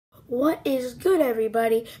What is good,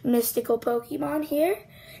 everybody? Mystical Pokemon here,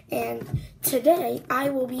 and today I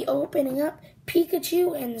will be opening up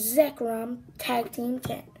Pikachu and Zekrom Tag Team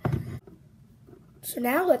 10. So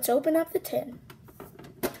now let's open up the tin.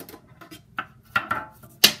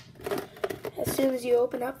 As soon as you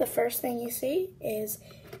open up, the first thing you see is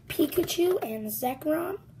Pikachu and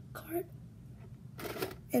Zekrom card.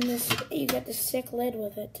 And this, you get the sick lid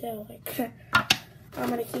with it too. Like, I'm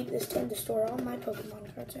going to keep this tin to store all my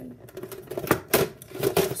Pokemon cards in.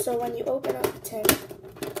 So when you open up the tin,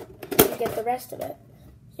 you get the rest of it.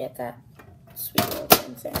 You get that sweet little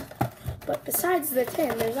tin thing. But besides the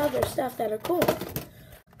tin, there's other stuff that are cool.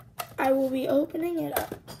 I will be opening it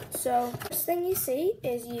up. So first thing you see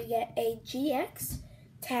is you get a GX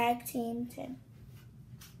Tag Team tin.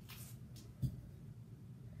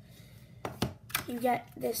 You get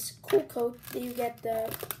this cool coat. You get the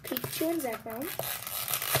Pikachu and Zekrom.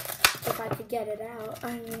 If I could get it out,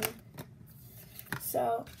 I mean.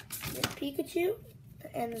 So, the Pikachu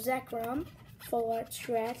and Zekrom full art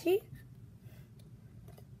strategy.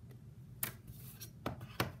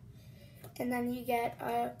 And then you get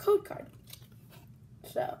a code card.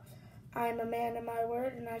 So, I'm a man of my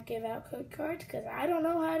word and I give out code cards because I don't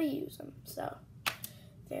know how to use them. So,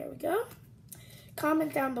 there we go.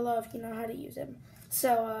 Comment down below if you know how to use them.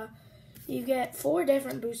 So, you get 4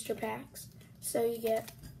 different booster packs. So, you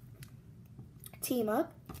get Team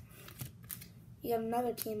Up. You get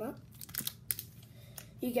another Team Up.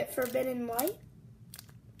 You get Forbidden Light.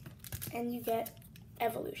 And you get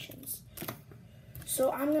Evolutions.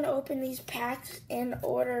 So, I'm going to open these packs in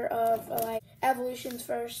order of, like, Evolutions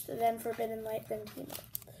first, then Forbidden Light, then Team Up.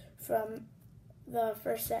 From the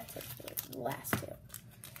first set to the last 2.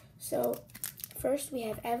 So, first, we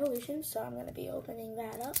have Evolution, so I'm going to be opening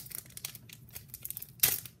that up.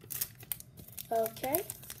 Okay.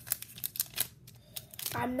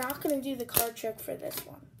 I'm not going to do the card trick for this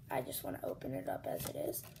one. I just want to open it up as it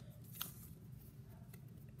is.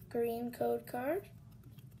 Green code card.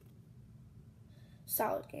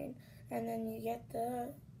 Solid green. And then you get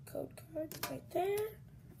the code card right there.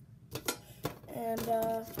 And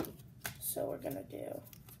so we're going to do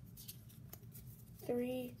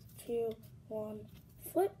 3, 2, 1,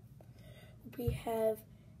 flip. We have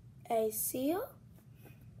a seal.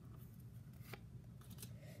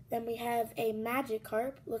 Then we have a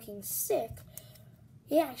Magikarp looking sick.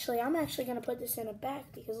 Yeah, I'm actually going to put this in a bag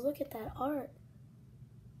because look at that art.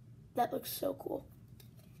 That looks so cool.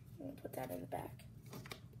 I'm going to put that in the bag.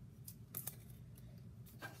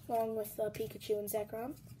 Along with Pikachu and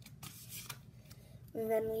Zekrom.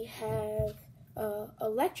 And then we have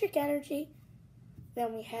Electric Energy.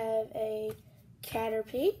 Then we have a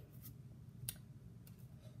Caterpie.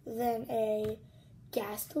 Then a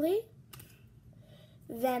Ghastly.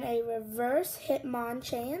 Then a reverse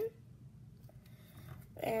Hitmonchan.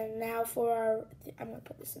 And now for our, I'm going to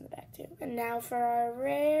put this in the back too. And now for our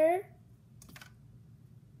rare,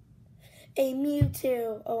 a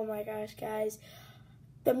Mewtwo. Oh my gosh, guys.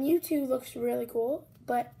 The Mewtwo looks really cool,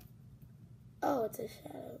 but, oh, it's a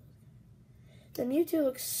shadow. The Mewtwo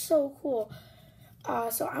looks so cool.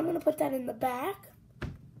 So I'm going to put that in the back.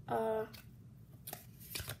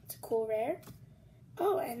 It's a cool rare.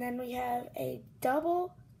 Oh, and then we have a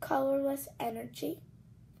double colorless energy.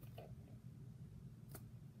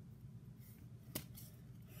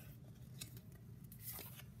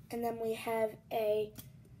 And then we have a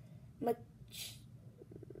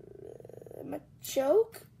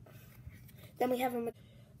Machoke. Then we have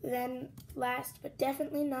then last but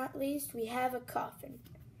definitely not least, we have a Coffin.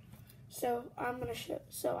 So I'm going to show,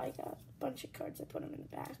 so I got a bunch of cards, I put them in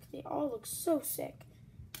the back. They all look so sick.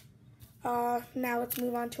 Now let's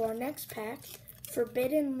move on to our next pack,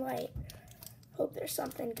 Forbidden Light. Hope there's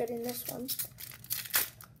something good in this one.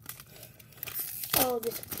 Oh,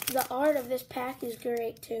 the art of this pack is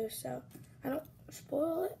great too, so I don't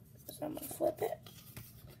spoil it, so I'm going to flip it.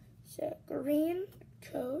 So, green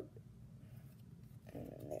code,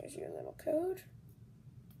 and there's your little code.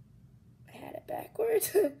 I had it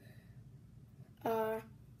backwards.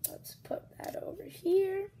 Let's put that over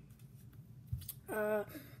here. I'm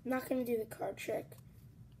not going to do the card trick.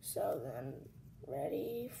 So then,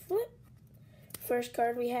 ready, flip. First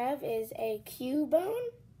card we have is a Cubone.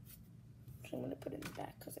 So I'm going to put it in the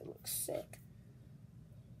back because it looks sick.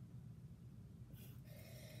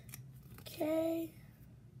 Okay.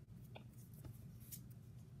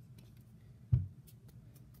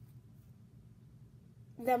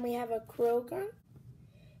 Then we have a Krogan.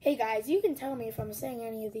 Hey guys, you can tell me if I'm saying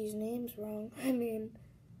any of these names wrong. I mean,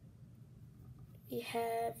 we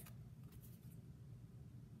have,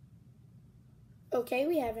 okay,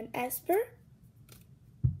 we have an Esper,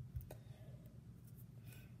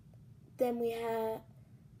 Then we have,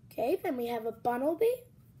 then we have a Bunnelby.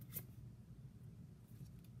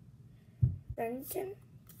 Renton.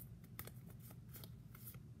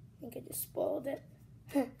 I think I just spoiled it.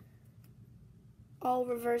 All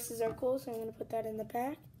reverses are cool, so I'm going to put that in the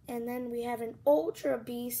back. And then we have an Ultra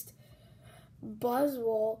Beast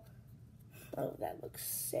Buzzwole. Oh, that looks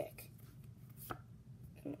sick. I'm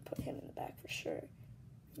going to put him in the back for sure.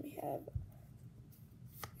 We have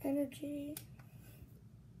Energy.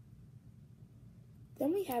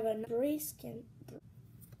 Then we have a gray skin.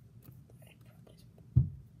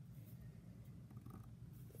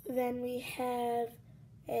 Then we have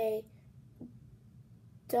a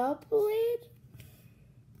Doublade.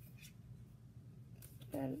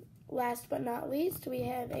 And last but not least, we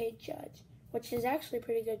have a Judge, which is actually a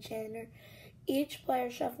pretty good trainer. Each player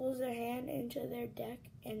shuffles their hand into their deck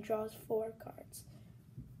and draws 4 cards.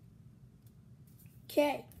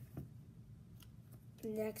 Okay.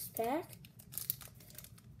 Next pack.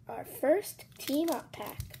 Our first team up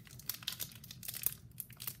pack.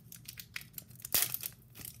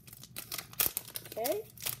 Okay.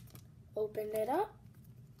 Open it up.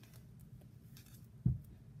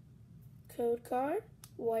 Code card,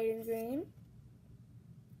 white and green.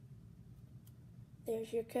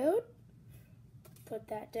 There's your code. Put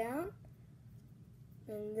that down.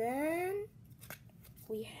 And then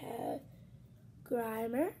we have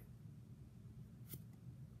Grimer.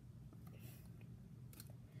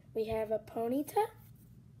 We have a Ponyta.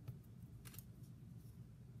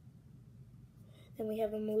 Then we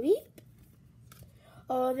have a Maleep.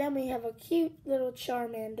 Oh, then we have a cute little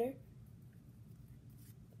Charmander.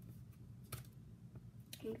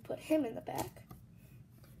 I'm going to put him in the back.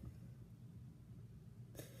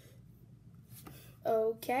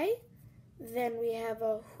 Okay. Then we have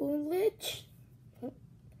a Hoonledge.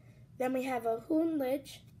 Then we have a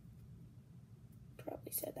Hoonledge.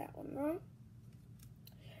 Probably said that one wrong.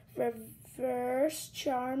 Reverse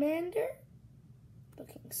Charmander.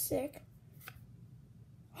 Looking sick.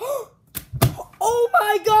 Oh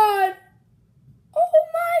my god! Oh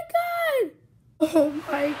my god! Oh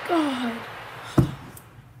my god!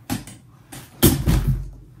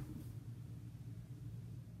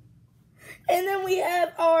 And then we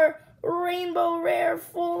have our Rainbow Rare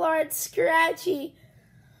Full Art Scratchy.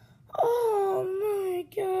 Oh my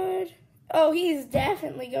god. Oh, he's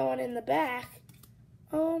definitely going in the back.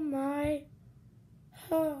 Oh my.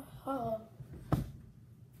 Oh, oh.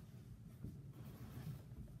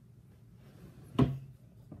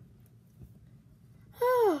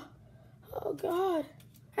 Oh god.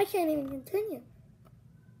 I can't even continue.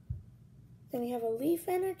 Then we have a Leaf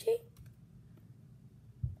Energy.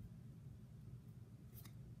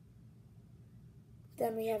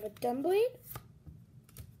 Then we have a Dumblead.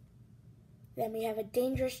 Then we have a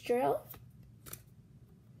Dangerous Drill.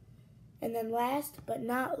 And then last but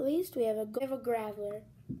not least, we have a Graveler.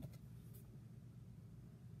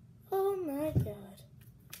 Oh my god.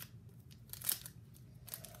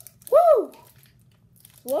 Woo!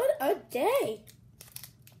 What a day!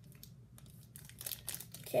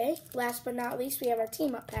 Okay, last but not least, we have our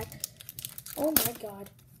team up pack. Oh my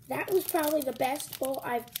god. That was probably the best pull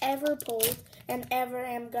I've ever pulled and ever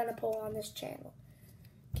am gonna pull on this channel.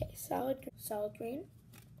 Okay, solid green.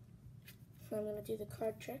 I'm gonna do the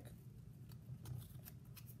card trick.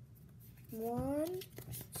 1,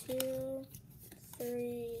 2,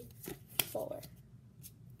 3, 4.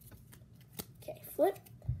 Okay, flip.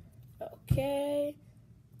 Okay.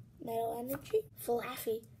 Metal Energy.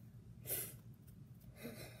 Flaffy.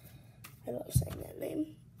 I love saying that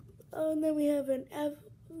name. Oh, and then we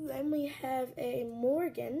have a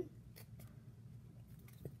Morgan.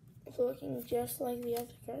 Looking just like the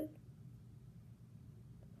other card.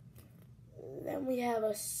 Then we have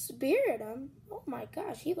a Spiritomb. Oh my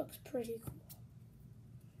gosh, he looks pretty cool.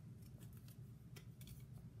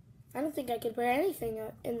 I don't think I could put anything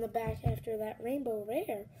in the back after that Rainbow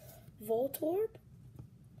Rare. Voltorb.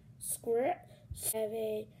 Have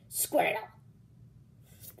a Squirtle.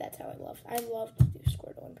 That's how I love to do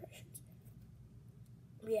Squirtle impressions.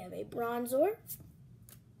 We have a Bronzor.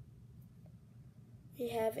 We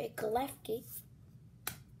have a Klefki.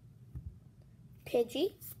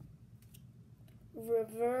 Pidgey.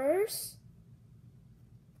 Reverse.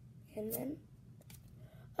 And then,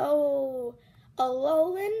 oh, a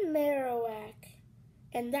Alolan Marowak.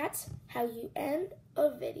 And that's how you end a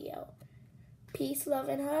video. Peace, love,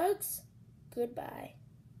 and hugs. Goodbye.